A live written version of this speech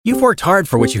You've worked hard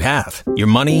for what you have. Your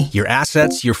money, your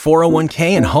assets, your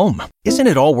 401k, and home. Isn't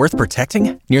it all worth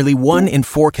protecting? Nearly 1 in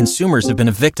 4 consumers have been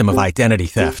a victim of identity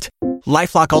theft.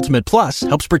 LifeLock Ultimate Plus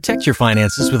helps protect your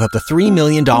finances with up to $3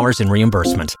 million in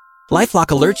reimbursement. LifeLock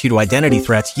alerts you to identity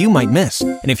threats you might miss.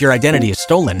 And if your identity is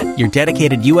stolen, your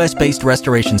dedicated U.S.-based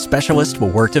restoration specialist will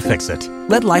work to fix it.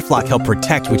 Let LifeLock help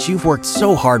protect what you've worked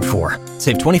so hard for.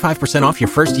 Save 25% off your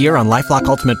first year on LifeLock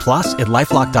Ultimate Plus at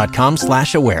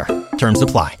LifeLock.com/aware. Terms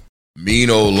apply. Mean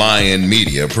Old Lion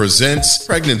Media presents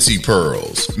Pregnancy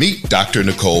Pearls. Meet Dr.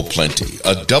 Nicole Plenty,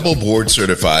 a double board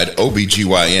certified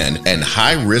OBGYN and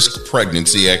high-risk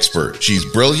pregnancy expert. She's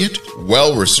brilliant,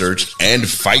 well-researched, and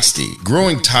feisty.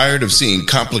 Growing tired of seeing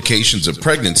complications of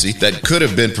pregnancy that could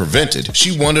have been prevented,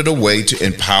 she wanted a way to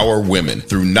empower women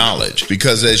through knowledge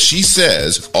because, as she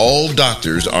says, all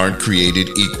doctors aren't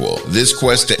created equal. This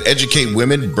quest to educate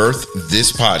women birthed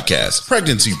this podcast,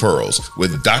 Pregnancy Pearls,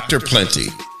 with Dr. Plenty.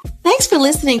 Thanks for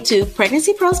listening to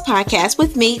Pregnancy Pearls Podcast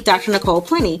with me, Dr. Nicole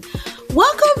Plenty.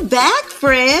 Welcome back,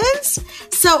 friends.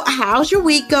 So how's your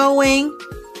week going?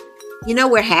 You know,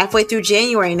 we're halfway through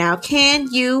January now.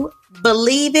 Can you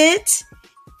believe it?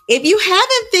 If you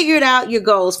haven't figured out your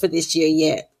goals for this year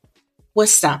yet,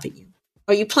 what's stopping you?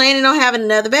 Are you planning on having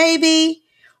another baby?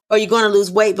 Are you going to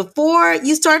lose weight before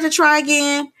you start to try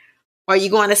again? Are you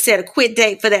going to set a quit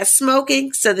date for that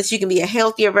smoking so that you can be a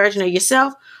healthier version of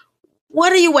yourself?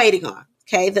 What are you waiting on?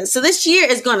 Okay, so this year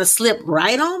is going to slip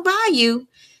right on by you.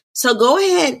 So go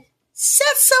ahead,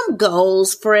 set some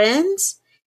goals, friends,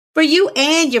 for you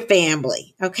and your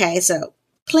family. Okay, so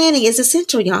planning is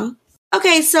essential, y'all.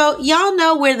 Okay, so y'all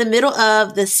know we're in the middle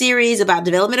of the series about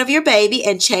development of your baby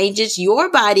and changes your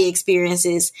body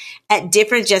experiences at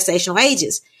different gestational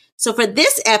ages. So for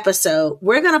this episode,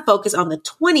 we're going to focus on the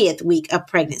 20th week of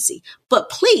pregnancy. But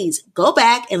please go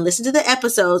back and listen to the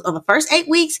episodes on the first 8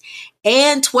 weeks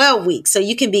and 12 weeks so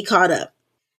you can be caught up.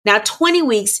 Now, 20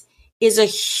 weeks is a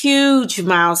huge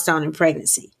milestone in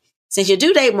pregnancy. Since your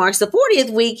due date marks the 40th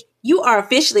week, you are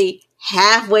officially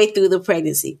halfway through the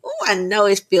pregnancy. Oh, I know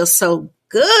it feels so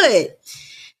good.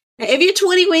 Now, if you're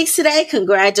 20 weeks today,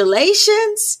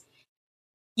 congratulations.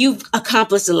 You've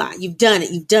accomplished a lot. You've done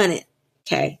it.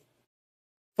 Okay.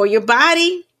 For your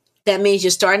body, that means you're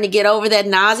starting to get over that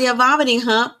nausea, vomiting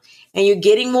hump, and you're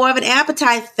getting more of an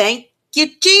appetite. Thank you,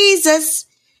 Jesus.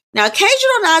 Now,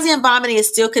 occasional nausea and vomiting is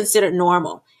still considered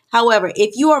normal. However,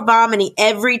 if you are vomiting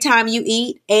every time you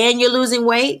eat and you're losing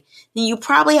weight, then you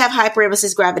probably have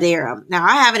hyperemesis gravidarum. Now,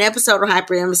 I have an episode on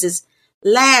hyperemesis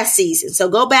last season, so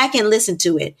go back and listen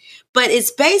to it. But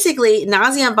it's basically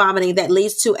nausea and vomiting that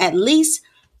leads to at least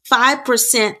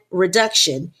 5%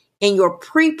 reduction in your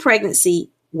pre-pregnancy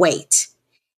weight.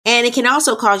 And it can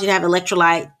also cause you to have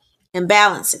electrolyte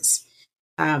imbalances.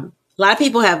 A lot of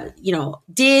people have,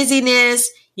 dizziness.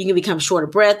 You can become short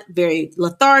of breath, very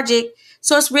lethargic.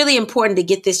 So it's really important to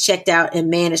get this checked out and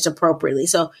managed appropriately.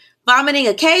 So vomiting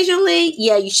occasionally,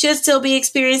 you should still be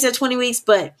experienced at 20 weeks,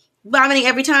 but vomiting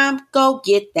every time, go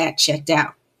get that checked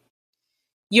out.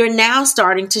 You're now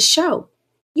starting to show.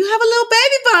 You have a little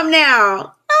baby bump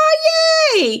now. Oh,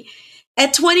 yay!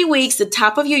 At 20 weeks, the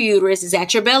top of your uterus is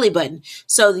at your belly button.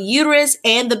 So the uterus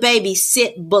and the baby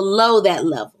sit below that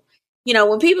level.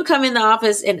 When people come in the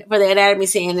office and for the anatomy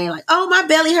scan, they're like, oh, my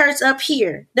belly hurts up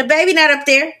here. The baby not up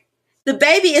there. The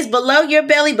baby is below your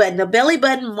belly button. The belly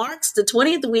button marks the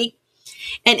 20th week.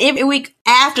 And every week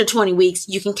after 20 weeks,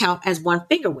 you can count as one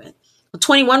finger width.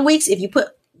 21 weeks, if you put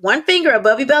one finger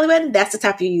above your belly button, that's the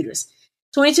top of your uterus.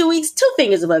 22 weeks, 2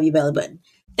 fingers above your belly button.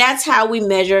 That's how we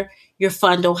measure your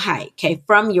fundal height, okay?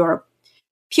 From your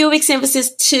pubic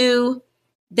symphysis to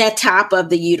the top of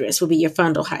the uterus will be your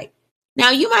fundal height. Now,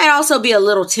 you might also be a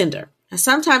little tender. Now,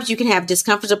 sometimes you can have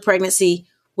discomfort of pregnancy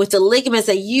with the ligaments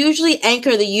that usually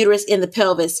anchor the uterus in the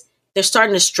pelvis. They're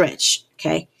starting to stretch,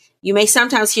 okay? You may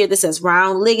sometimes hear this as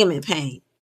round ligament pain.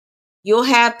 You'll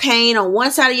have pain on one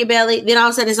side of your belly, then all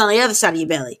of a sudden it's on the other side of your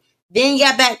belly. Then you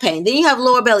got back pain. Then you have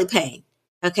lower belly pain,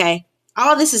 okay?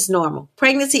 All this is normal.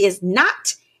 Pregnancy is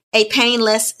not a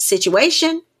painless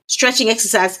situation. Stretching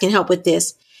exercises can help with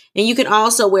this. And you can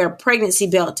also wear a pregnancy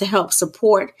belt to help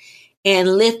support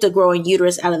and lift the growing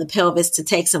uterus out of the pelvis to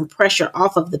take some pressure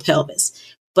off of the pelvis.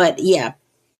 But yeah,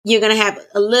 you're going to have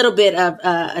a little bit of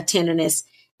a tenderness.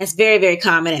 That's very, very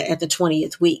common at the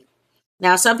 20th week.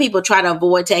 Now, some people try to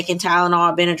avoid taking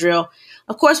Tylenol or Benadryl.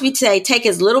 Of course, we say take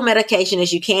as little medication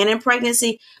as you can in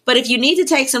pregnancy. But if you need to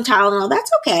take some Tylenol,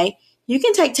 that's okay. You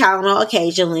can take Tylenol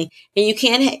occasionally, and you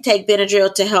can take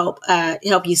Benadryl to help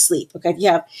you sleep. Okay, if you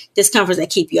have discomforts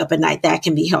that keep you up at night, that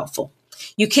can be helpful.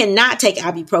 You cannot take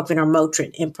ibuprofen or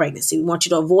Motrin in pregnancy. We want you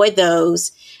to avoid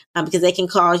those. because they can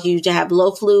cause you to have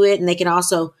low fluid, and they can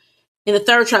also, in the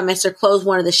third trimester, close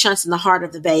one of the shunts in the heart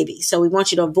of the baby. So we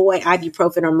want you to avoid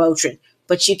ibuprofen or Motrin,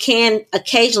 but you can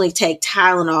occasionally take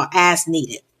Tylenol as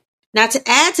needed. Now, to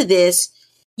add to this,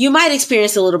 you might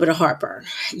experience a little bit of heartburn.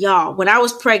 Y'all, when I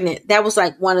was pregnant, that was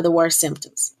like one of the worst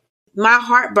symptoms. My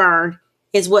heartburn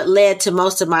is what led to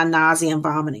most of my nausea and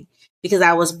vomiting, because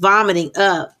I was vomiting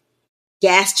up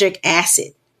gastric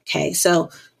acid. Okay, so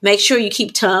make sure you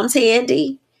keep Tums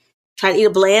handy. Try to eat a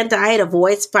bland diet.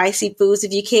 Avoid spicy foods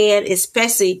if you can,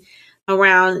 especially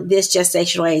around this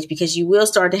gestational age, because you will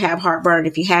start to have heartburn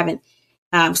if you haven't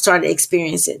started to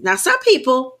experience it. Now, some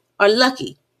people are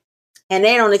lucky and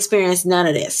they don't experience none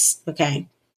of this. Okay,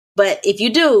 but if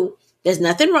you do, there's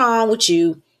nothing wrong with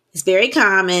you. It's very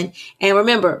common. And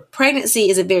remember, pregnancy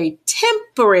is a very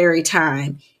temporary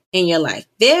time in your life.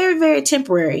 Very, very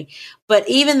temporary. But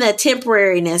even the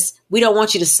temporariness, we don't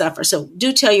want you to suffer. So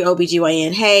do tell your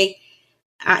OBGYN, hey,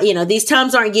 these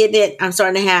Tums aren't getting it. I'm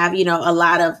starting to have, a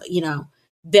lot of,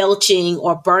 belching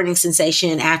or burning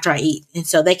sensation after I eat. And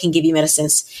so they can give you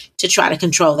medicines to try to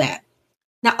control that.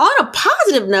 Now, on a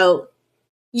positive note,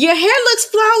 your hair looks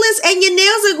flawless and your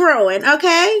nails are growing.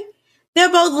 Okay. They're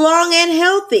both long and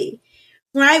healthy,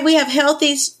 right? We have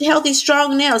healthy,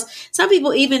 strong nails. Some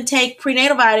people even take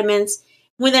prenatal vitamins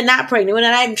when they're not pregnant, when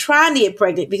they're not even trying to get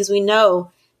pregnant, because we know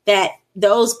that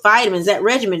those vitamins, that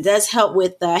regimen does help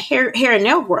with hair and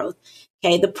nail growth.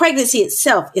 Okay. The pregnancy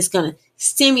itself is going to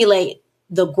stimulate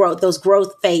the growth, those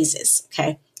growth phases.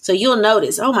 Okay. So you'll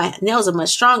notice, oh, my nails are much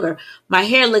stronger. My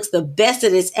hair looks the best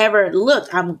that it's ever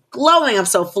looked. I'm glowing. I'm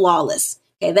so flawless.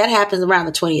 Okay. That happens around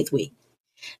the 20th week.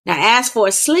 Now, as for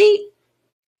sleep,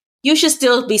 you should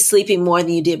still be sleeping more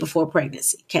than you did before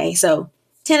pregnancy. Okay. So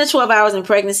 10 to 12 hours in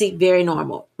pregnancy, very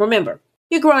normal. Remember,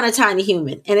 you're growing a tiny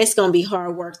human and it's going to be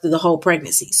hard work through the whole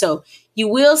pregnancy. So you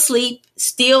will sleep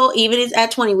still, even at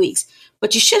 20 weeks,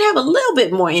 but you should have a little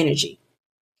bit more energy.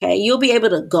 Okay. You'll be able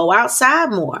to go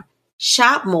outside more,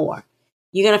 shop more.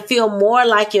 You're going to feel more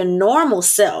like your normal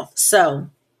self. So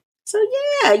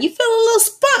yeah, you feel a little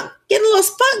spunk, getting a little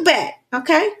spunk back.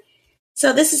 Okay.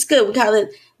 So this is good. We call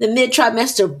it the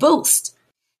mid-trimester boost.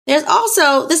 This is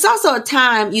also a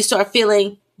time you start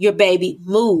feeling your baby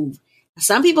move.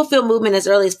 Some people feel movement as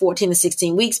early as 14 to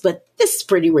 16 weeks, but this is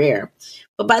pretty rare.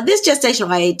 But by this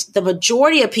gestational age, the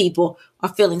majority of people are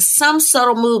feeling some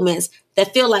subtle movements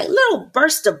that feel like little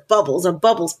bursts of bubbles or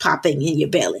bubbles popping in your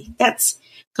belly. That's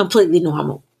completely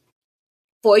normal.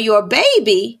 For your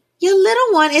baby, your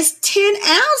little one is 10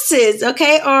 ounces,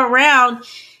 okay, or around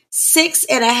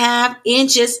 6.5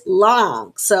 inches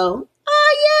long. So,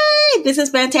 yay, this is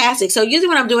fantastic. So usually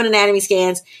when I'm doing anatomy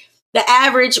scans, the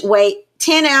average weight,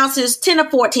 10 to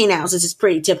 14 ounces is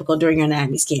pretty typical during your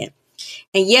anatomy scan.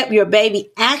 And yep, your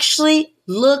baby actually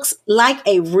looks like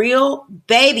a real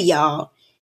baby, y'all.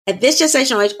 At this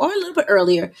gestational age or a little bit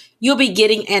earlier, you'll be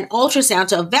getting an ultrasound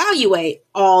to evaluate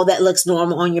all that looks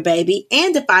normal on your baby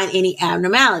and to find any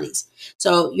abnormalities.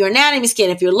 So your anatomy scan,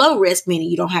 if you're low risk, meaning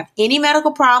you don't have any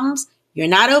medical problems, you're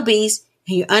not obese,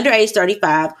 and you're under age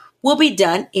 35, will be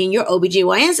done in your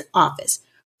OBGYN's office.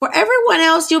 For everyone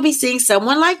else, you'll be seeing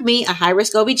someone like me, a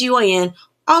high-risk OBGYN,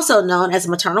 also known as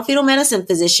a maternal fetal medicine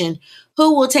physician,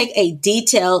 who will take a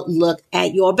detailed look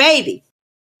at your baby.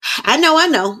 I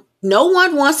know. No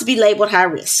one wants to be labeled high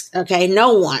risk, okay?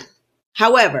 No one.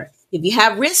 However, if you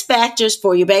have risk factors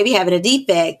for your baby having a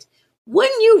defect,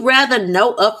 wouldn't you rather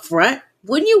know up front?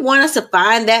 Wouldn't you want us to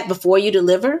find that before you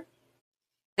deliver?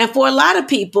 And for a lot of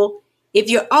people, if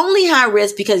you're only high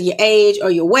risk because of your age or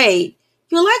your weight,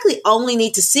 you'll likely only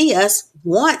need to see us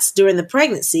once during the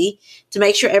pregnancy to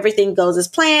make sure everything goes as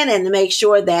planned and to make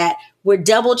sure that we're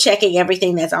double checking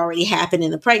everything that's already happened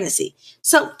in the pregnancy.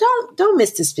 So don't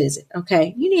miss this visit,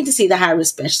 okay? You need to see the high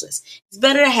risk specialist. It's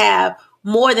better to have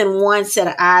more than one set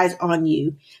of eyes on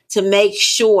you to make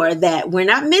sure that we're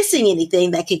not missing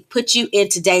anything that could put you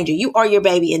into danger. You or your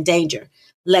baby in danger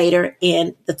later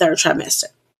in the third trimester.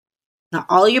 Now,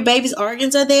 all your baby's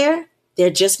organs are there. They're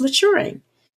just maturing.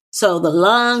 So the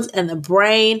lungs and the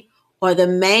brain are the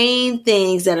main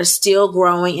things that are still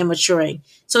growing and maturing.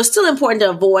 So it's still important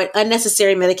to avoid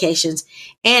unnecessary medications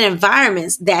and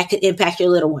environments that could impact your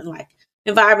little one, like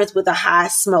environments with a high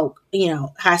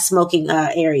smoking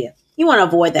area. You want to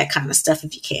avoid that kind of stuff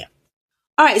if you can.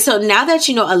 All right, so now that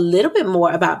you know a little bit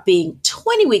more about being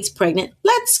 20 weeks pregnant,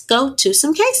 let's go to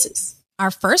some cases.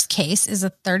 Our first case is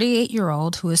a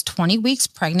 38-year-old who is 20 weeks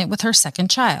pregnant with her second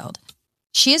child.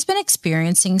 She has been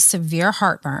experiencing severe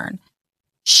heartburn.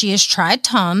 She has tried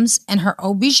Tums, and her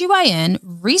OBGYN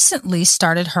recently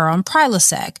started her on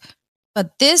Prilosec,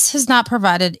 but this has not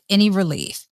provided any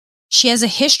relief. She has a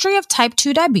history of type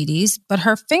 2 diabetes, but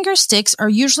her finger sticks are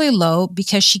usually low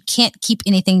because she can't keep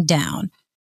anything down.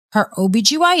 Her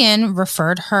OBGYN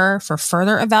referred her for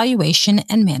further evaluation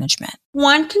and management.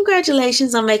 1,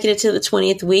 congratulations on making it to the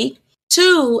 20th week.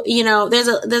 2,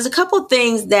 there's a couple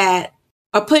things that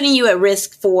are putting you at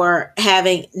risk for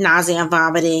having nausea and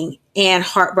vomiting and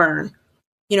heartburn.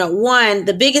 1,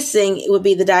 the biggest thing would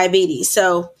be the diabetes.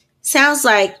 So sounds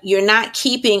like you're not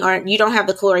keeping or you don't have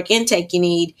the caloric intake you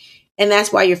need, and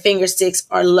that's why your finger sticks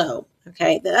are low.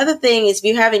 Okay. The other thing is if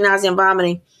you're having nausea and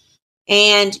vomiting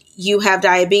and you have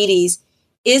diabetes,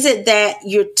 is it that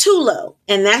you're too low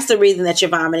and that's the reason that you're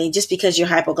vomiting just because you're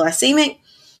hypoglycemic,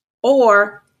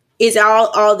 or is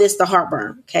all this the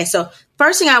heartburn? Okay. So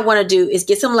first thing I want to do is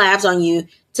get some labs on you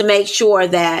to make sure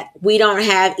that we don't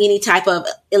have any type of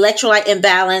electrolyte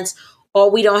imbalance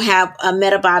or we don't have a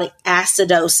metabolic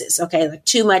acidosis. Okay. Like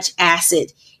too much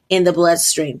acid in the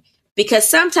bloodstream, because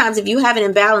sometimes if you have an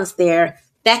imbalance there,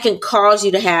 that can cause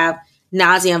you to have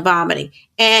nausea and vomiting.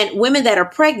 And women that are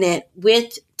pregnant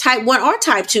with type 1 or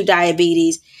type 2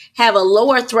 diabetes have a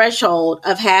lower threshold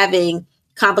of having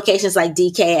complications like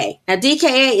DKA. Now,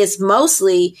 DKA is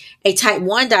mostly a type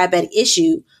 1 diabetic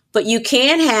issue, but you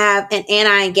can have an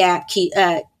anion gap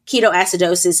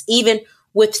ketoacidosis even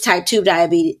with type 2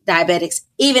 diabetics,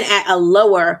 even at a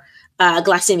lower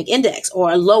glycemic index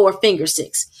or a lower finger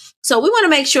sticks. So we want to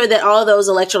make sure that all of those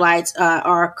electrolytes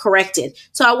are corrected.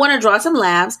 So I want to draw some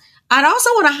labs. I'd also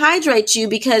want to hydrate you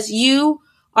because you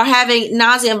are having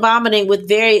nausea and vomiting with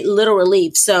very little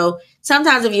relief. So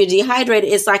sometimes if you're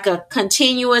dehydrated, it's like a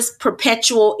continuous,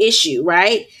 perpetual issue,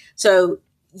 right? So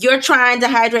you're trying to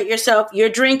hydrate yourself, you're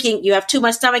drinking, you have too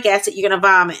much stomach acid, you're going to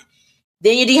vomit.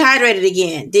 Then you're dehydrated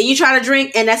again. Then you try to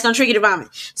drink and that's going to trigger you to vomit.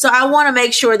 So I want to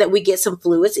make sure that we get some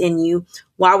fluids in you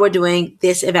while we're doing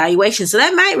this evaluation. So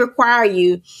that might require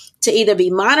you to either be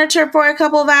monitored for a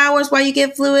couple of hours while you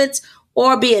get fluids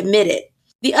or be admitted.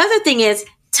 The other thing is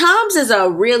Tums is a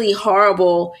really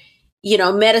horrible,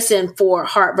 medicine for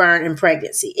heartburn and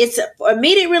pregnancy. It's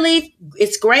immediate relief.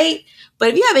 It's great. But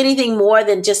if you have anything more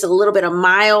than just a little bit of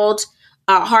mild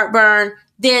heartburn,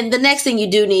 then the next thing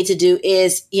you do need to do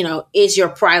is your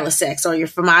Prilosec or your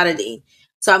famotidine.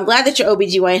 So I'm glad that your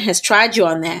OBGYN has tried you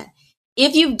on that.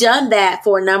 If you've done that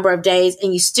for a number of days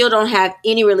and you still don't have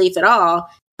any relief at all,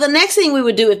 the next thing we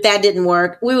would do if that didn't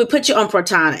work, we would put you on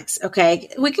Protonix. Okay.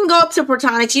 We can go up to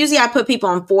Protonix. Usually I put people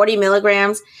on 40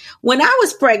 milligrams. When I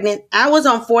was pregnant, I was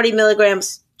on 40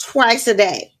 milligrams twice a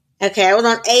day. Okay. I was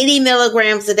on 80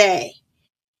 milligrams a day.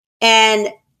 And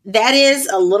that is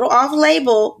a little off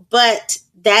label, but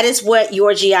that is what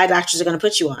your GI doctors are going to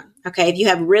put you on. Okay. If you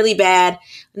have really bad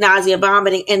nausea,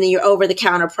 vomiting, and then your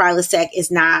over-the-counter Prilosec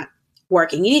is not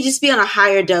working, you need to just be on a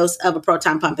higher dose of a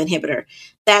proton pump inhibitor.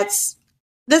 That's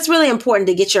really important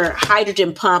to get your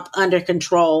hydrogen pump under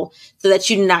control so that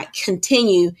you do not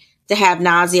continue to have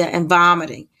nausea and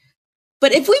vomiting.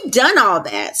 But if we've done all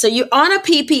that, so you're on a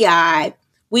PPI,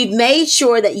 we've made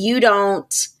sure that you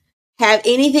don't have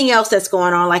anything else that's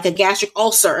going on, like a gastric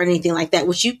ulcer or anything like that,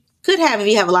 which you could have if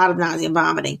you have a lot of nausea and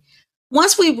vomiting.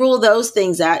 Once we rule those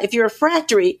things out, if you're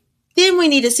refractory, then we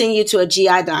need to send you to a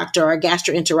GI doctor or a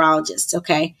gastroenterologist,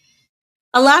 okay?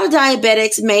 A lot of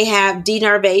diabetics may have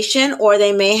denervation or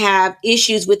they may have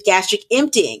issues with gastric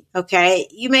emptying, okay?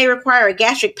 You may require a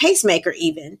gastric pacemaker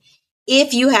even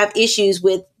if you have issues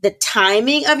with the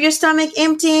timing of your stomach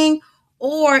emptying,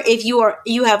 or if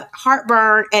you have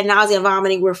heartburn and nausea and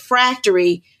vomiting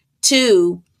refractory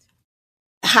to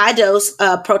high dose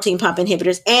proton pump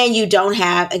inhibitors and you don't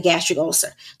have a gastric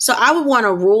ulcer. So I would want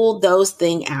to rule those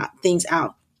things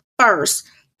out first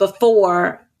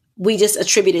before we just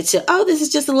attribute it to, oh, this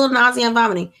is just a little nausea and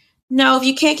vomiting. No, if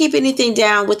you can't keep anything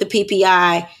down with the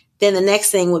PPI, then the next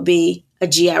thing would be a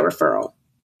GI referral.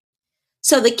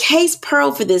 So the case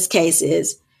pearl for this case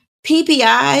is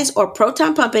PPIs or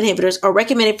proton pump inhibitors are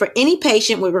recommended for any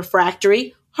patient with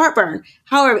refractory heartburn.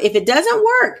 However, if it doesn't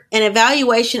work, an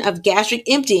evaluation of gastric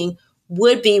emptying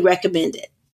would be recommended.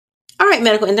 All right,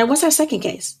 medical intern, what's our second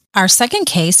case? Our second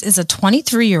case is a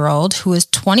 23-year-old who is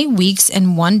 20 weeks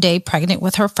and 1 day pregnant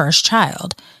with her first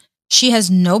child. She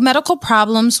has no medical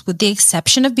problems with the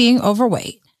exception of being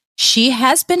overweight. She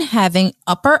has been having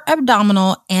upper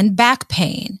abdominal and back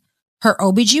pain. Her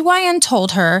OBGYN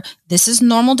told her this is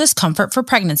normal discomfort for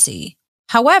pregnancy.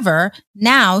 However,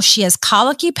 now she has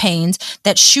colicky pains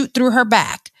that shoot through her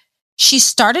back. She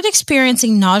started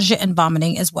experiencing nausea and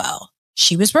vomiting as well.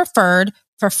 She was referred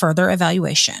for further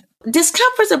evaluation.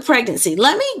 Discomforts of pregnancy.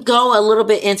 Let me go a little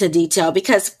bit into detail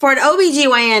because for an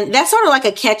OBGYN, that's sort of like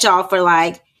a catch-all for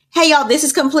like, hey, y'all, this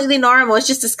is completely normal. It's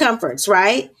just discomforts,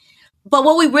 right? But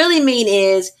what we really mean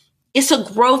is it's a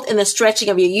growth in the stretching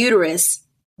of your uterus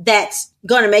that's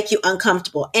going to make you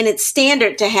uncomfortable. And it's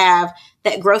standard to have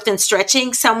that growth and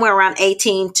stretching somewhere around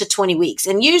 18 to 20 weeks.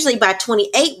 And usually by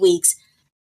 28 weeks,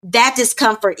 that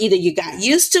discomfort, either you got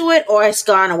used to it or it's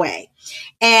gone away.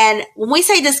 And when we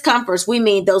say discomforts, we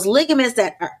mean those ligaments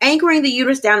that are anchoring the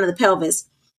uterus down to the pelvis,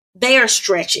 they are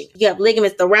stretching. You have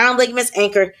ligaments, the round ligaments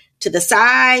anchor to the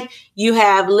side. You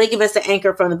have ligaments that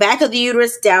anchor from the back of the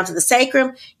uterus down to the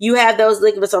sacrum. You have those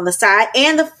ligaments on the side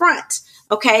and the front.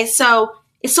 Okay, so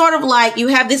it's sort of like you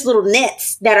have these little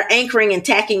nets that are anchoring and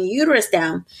tacking your uterus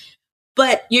down,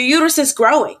 but your uterus is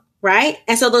growing, right?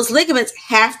 And so those ligaments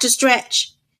have to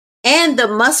stretch. And the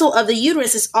muscle of the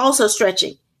uterus is also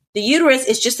stretching. The uterus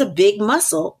is just a big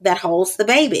muscle that holds the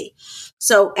baby.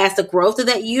 So as the growth of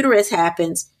that uterus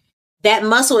happens, that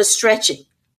muscle is stretching.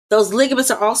 Those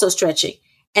ligaments are also stretching.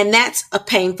 And that's a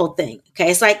painful thing. Okay.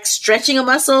 It's like stretching a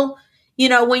muscle,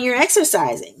 when you're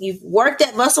exercising, you've worked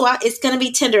that muscle out, it's going to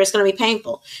be tender. It's going to be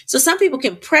painful. So some people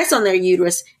can press on their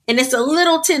uterus and it's a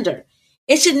little tender.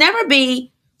 It should never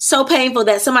be so painful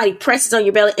that somebody presses on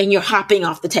your belly and you're hopping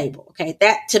off the table. Okay.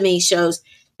 That to me shows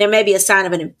there may be a sign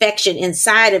of an infection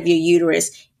inside of your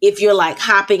uterus if you're like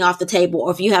hopping off the table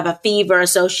or if you have a fever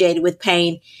associated with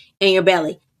pain in your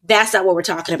belly. That's not what we're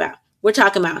talking about. We're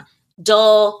talking about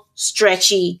dull,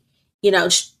 stretchy,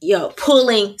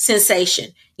 pulling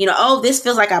sensation. Oh, this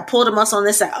feels like I pulled a muscle on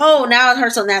this side. Oh, now it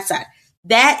hurts on that side.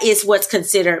 That is what's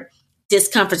considered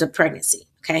discomfort of pregnancy.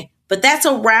 Okay. But that's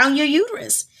around your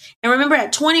uterus. And remember,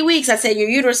 at 20 weeks, I said your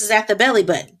uterus is at the belly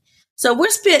button. So we're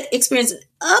experiencing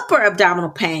upper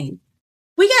abdominal pain.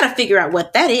 We got to figure out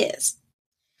what that is.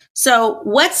 So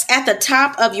what's at the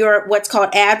top of your, what's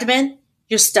called abdomen?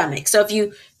 Your stomach. So if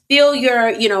you feel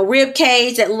your, rib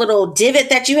cage, that little divot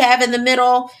that you have in the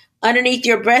middle underneath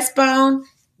your breastbone,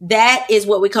 that is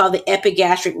what we call the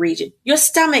epigastric region. Your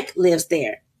stomach lives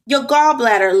there. Your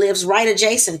gallbladder lives right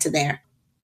adjacent to there.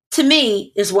 To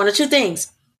me, it's one of two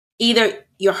things. Either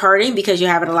you're hurting because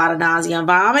you're having a lot of nausea and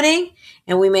vomiting,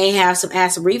 and we may have some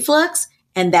acid reflux,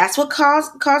 and that's what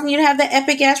causing you to have that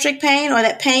epigastric pain or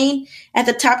that pain at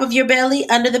the top of your belly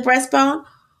under the breastbone,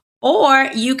 or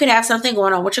you could have something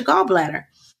going on with your gallbladder.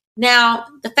 Now,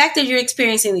 the fact that you're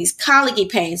experiencing these colicky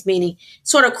pains, meaning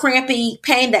sort of crampy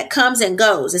pain that comes and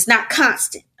goes, it's not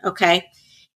constant, okay?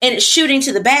 And it's shooting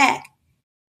to the back.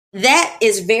 That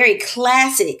is very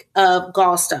classic of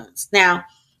gallstones. Now,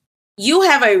 you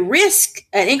have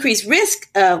an increased risk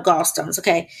of gallstones,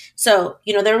 okay? So,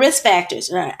 there are risk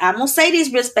factors. Right? I'm going to say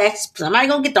these risk factors. Somebody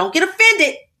don't get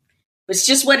offended, but it's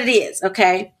just what it is,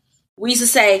 okay? We used to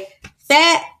say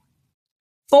fat,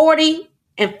 40,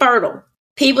 and fertile.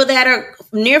 People that are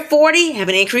near 40 have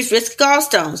an increased risk of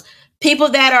gallstones. People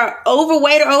that are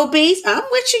overweight or obese, I'm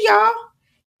with you, y'all,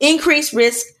 increased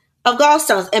risk of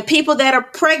gallstones. And people that are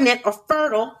pregnant or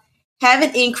fertile have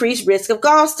an increased risk of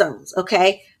gallstones,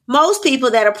 okay? Most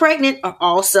people that are pregnant are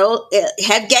also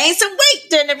have gained some weight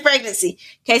during their pregnancy.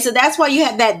 Okay, so that's why you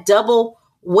have that double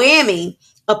whammy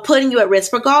of putting you at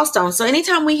risk for gallstones. So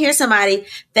anytime we hear somebody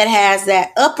that has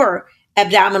that upper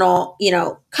abdominal,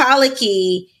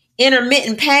 colicky,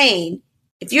 intermittent pain,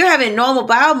 if you're having normal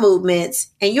bowel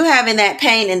movements and you're having that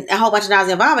pain and a whole bunch of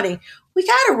nausea and vomiting, we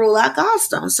got to rule out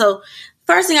gallstones. So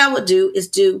first thing I would do is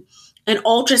do an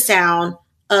ultrasound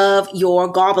of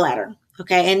your gallbladder.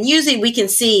 Okay. And usually we can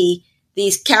see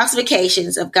these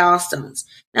calcifications of gallstones.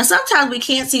 Now, sometimes we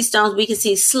can't see stones. We can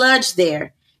see sludge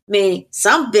there, meaning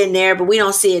some been there, but we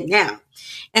don't see it now.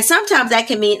 And sometimes that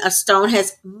can mean a stone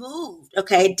has moved,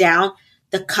 okay, down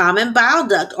the common bile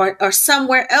duct or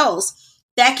somewhere else.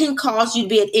 That can cause you to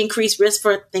be at increased risk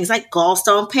for things like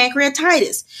gallstone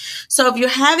pancreatitis. So if you're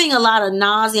having a lot of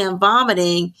nausea and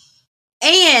vomiting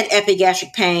and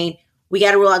epigastric pain, we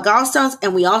got to rule out gallstones,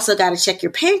 and we also got to check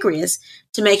your pancreas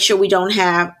to make sure we don't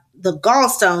have the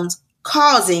gallstones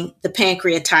causing the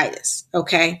pancreatitis,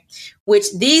 okay?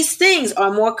 Which these things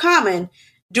are more common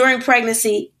during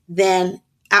pregnancy than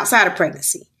outside of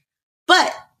pregnancy.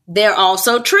 But they're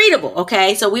also treatable,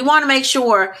 okay? So we want to make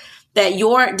sure that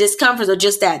your discomforts are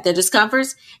just that. They're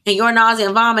discomforts, and your nausea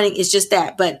and vomiting is just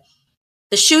that. But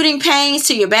the shooting pains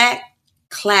to your back,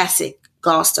 classic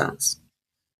gallstones.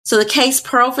 So the case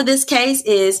pearl for this case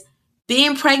is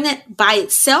being pregnant by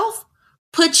itself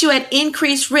puts you at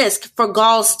increased risk for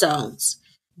gallstones.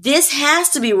 This has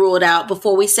to be ruled out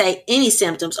before we say any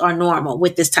symptoms are normal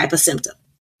with this type of symptom.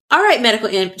 All right, medical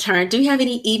intern, do you have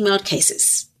any emailed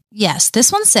cases? Yes,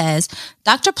 this one says,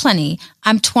 Dr. Plenty,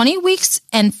 I'm 20 weeks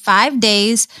and 5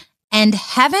 days and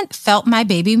haven't felt my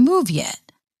baby move yet.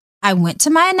 I went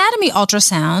to my anatomy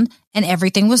ultrasound and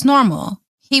everything was normal.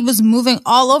 He was moving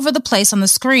all over the place on the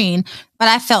screen, but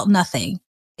I felt nothing.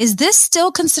 Is this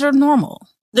still considered normal?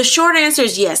 The short answer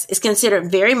is yes. It's considered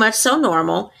very much so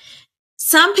normal.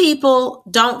 Some people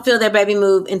don't feel their baby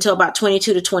move until about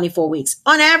 22 to 24 weeks.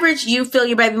 On average, you feel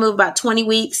your baby move about 20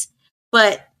 weeks,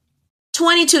 but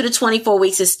 22 to 24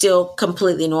 weeks is still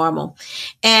completely normal.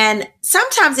 And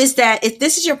sometimes it's that if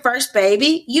this is your first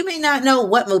baby, you may not know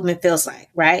what movement feels like,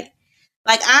 right?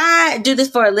 Like I do this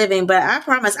for a living, but I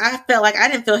promise I felt like I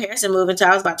didn't feel Harrison move until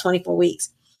I was about 24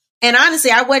 weeks. And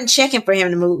honestly, I wasn't checking for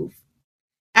him to move.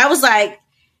 I was like,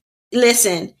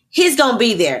 listen, he's going to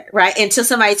be there, right? Until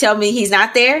somebody tell me he's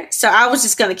not there. So I was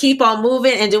just going to keep on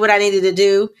moving and do what I needed to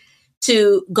do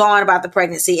to go on about the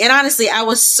pregnancy. And honestly, I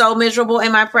was so miserable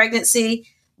in my pregnancy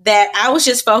that I was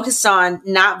just focused on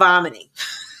not vomiting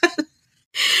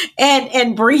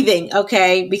and breathing,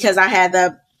 okay? Because I had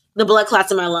the blood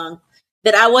clots in my lung,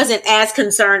 that I wasn't as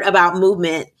concerned about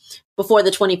movement before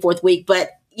the 24th week. But,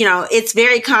 you know, it's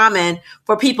very common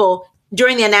for people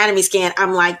during the anatomy scan.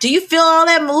 I'm like, do you feel all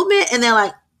that movement? And they're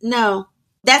like, no,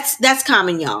 that's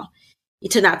common, y'all,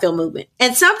 to not feel movement.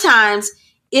 And sometimes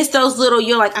it's those little,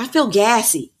 you're like, I feel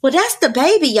gassy. Well, that's the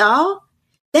baby, y'all.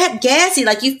 That gassy,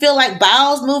 like you feel like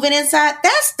bowels moving inside.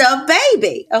 That's the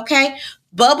baby, okay?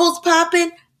 Bubbles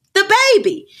popping, the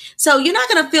baby. So you're not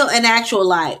going to feel an actual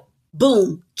like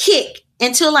boom, kick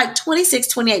until like 26,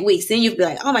 28 weeks. Then you'll be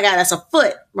like, oh my God, that's a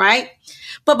foot, right?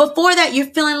 But before that, you're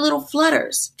feeling little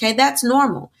flutters, okay? That's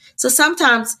normal. So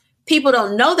sometimes people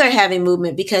don't know they're having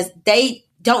movement because they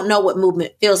don't know what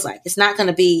movement feels like. It's not going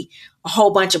to be a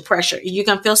whole bunch of pressure. You're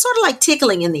going to feel sort of like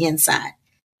tickling in the inside.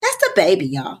 That's the baby,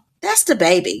 y'all. That's the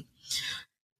baby.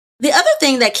 The other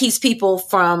thing that keeps people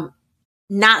from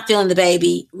not feeling the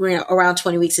baby around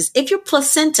 20 weeks is if your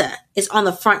placenta is on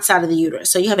the front side of the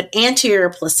uterus, so you have an anterior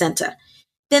placenta,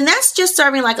 then that's just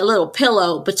serving like a little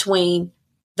pillow between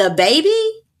the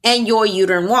baby and your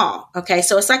uterine wall. Okay,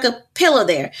 so it's like a pillow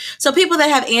there. So people that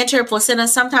have anterior placenta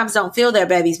sometimes don't feel their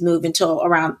babies move until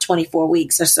around 24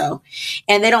 weeks or so.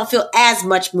 And they don't feel as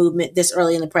much movement this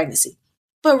early in the pregnancy.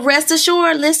 But rest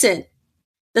assured, listen,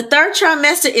 the third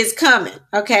trimester is coming.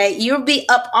 Okay, you'll be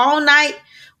up all night,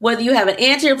 whether you have an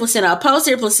anterior placenta, a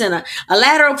posterior placenta, a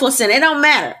lateral placenta, it don't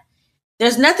matter.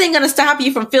 There's nothing going to stop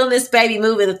you from feeling this baby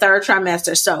move in the third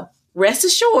trimester. So rest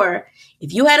assured,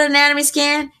 if you had an anatomy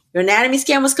scan, your anatomy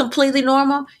scan was completely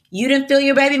normal, you didn't feel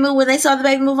your baby move when they saw the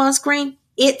baby move on screen,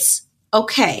 it's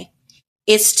okay.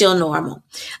 It's still normal.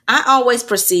 I always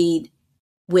proceed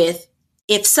with,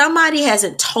 if somebody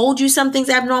hasn't told you something's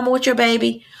abnormal with your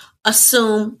baby,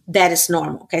 assume that it's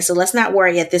normal. Okay, so let's not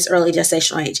worry at this early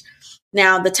gestational age.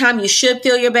 Now, the time you should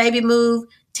feel your baby move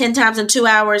 10 times in 2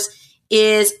 hours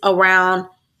is around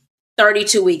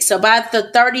 32 weeks. So by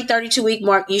the 32 week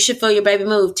mark, you should feel your baby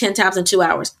move 10 times in 2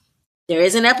 hours. There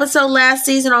is an episode last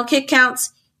season on kick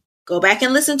counts. Go back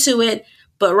and listen to it.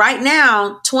 But right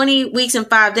now, 20 weeks and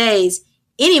 5 days,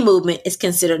 any movement is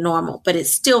considered normal, but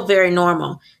it's still very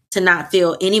normal to not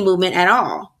feel any movement at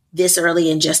all this early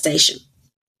in gestation.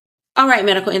 All right,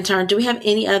 medical intern, do we have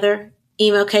any other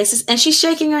email cases? And she's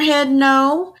shaking her head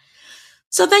no.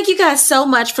 So thank you guys so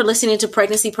much for listening to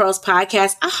Pregnancy Pearls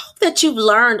podcast. I hope that you've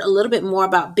learned a little bit more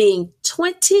about being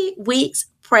 20 weeks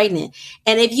pregnant.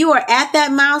 And if you are at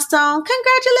that milestone,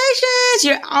 congratulations.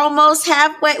 You're almost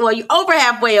halfway. Well, you're over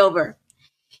halfway over.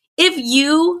 If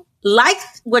you like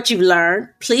what you've learned,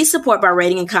 please support by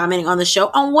rating and commenting on the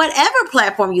show on whatever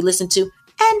platform you listen to.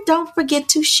 And don't forget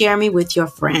to share me with your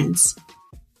friends.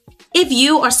 If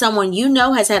you or someone you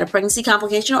know has had a pregnancy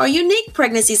complication or a unique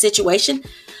pregnancy situation,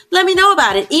 let me know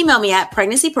about it. Email me at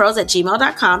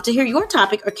pregnancypearls@gmail.com to hear your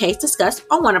topic or case discussed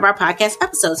on one of our podcast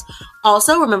episodes.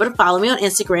 Also, remember to follow me on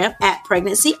Instagram at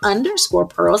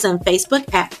pregnancy_pearls and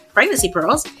Facebook at Pregnancy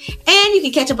Pearls. And you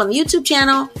can catch up on the YouTube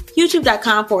channel,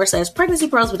 youtube.com/Pregnancy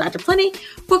Pearls with Dr. Plenty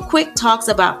for quick talks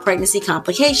about pregnancy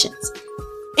complications.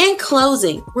 In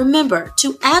closing, remember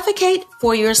to advocate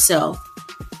for yourself.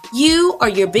 You are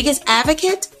your biggest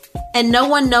advocate, and no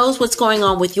one knows what's going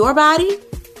on with your body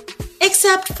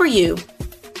except for you.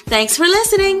 Thanks for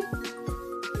listening.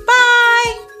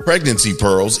 Bye. Pregnancy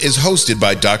Pearls is hosted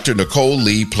by Dr. Nicole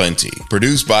Lee Plenty,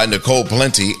 produced by Nicole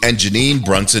Plenty and Janine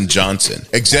Brunson Johnson,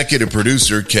 executive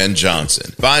producer Ken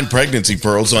Johnson. Find Pregnancy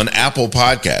Pearls on Apple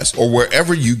Podcasts or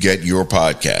wherever you get your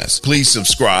podcasts. Please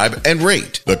subscribe and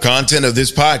rate. The content of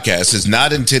this podcast is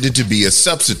not intended to be a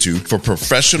substitute for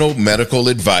professional medical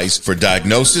advice for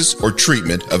diagnosis or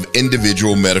treatment of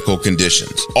individual medical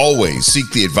conditions. Always seek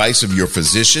the advice of your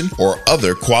physician or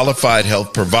other qualified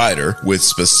health provider with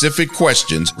specific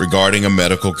questions regarding a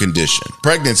medical condition.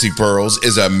 Pregnancy Pearls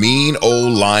is a Mean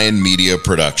Old Lion Media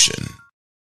production.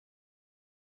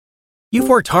 You've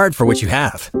worked hard for what you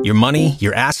have. Your money,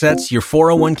 your assets, your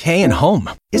 401k, and home.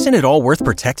 Isn't it all worth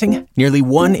protecting? Nearly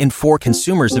 1 in 4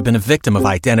 consumers have been a victim of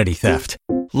identity theft.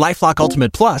 LifeLock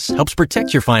Ultimate Plus helps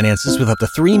protect your finances with up to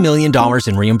 $3 million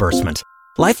in reimbursement.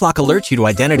 LifeLock alerts you to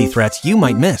identity threats you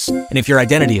might miss. And if your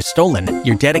identity is stolen,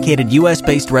 your dedicated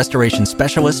U.S.-based restoration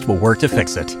specialist will work to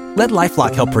fix it. Let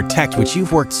LifeLock help protect what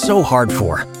you've worked so hard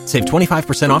for. Save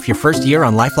 25% off your first year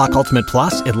on LifeLock Ultimate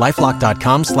Plus at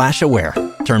LifeLock.com/aware.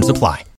 Terms apply.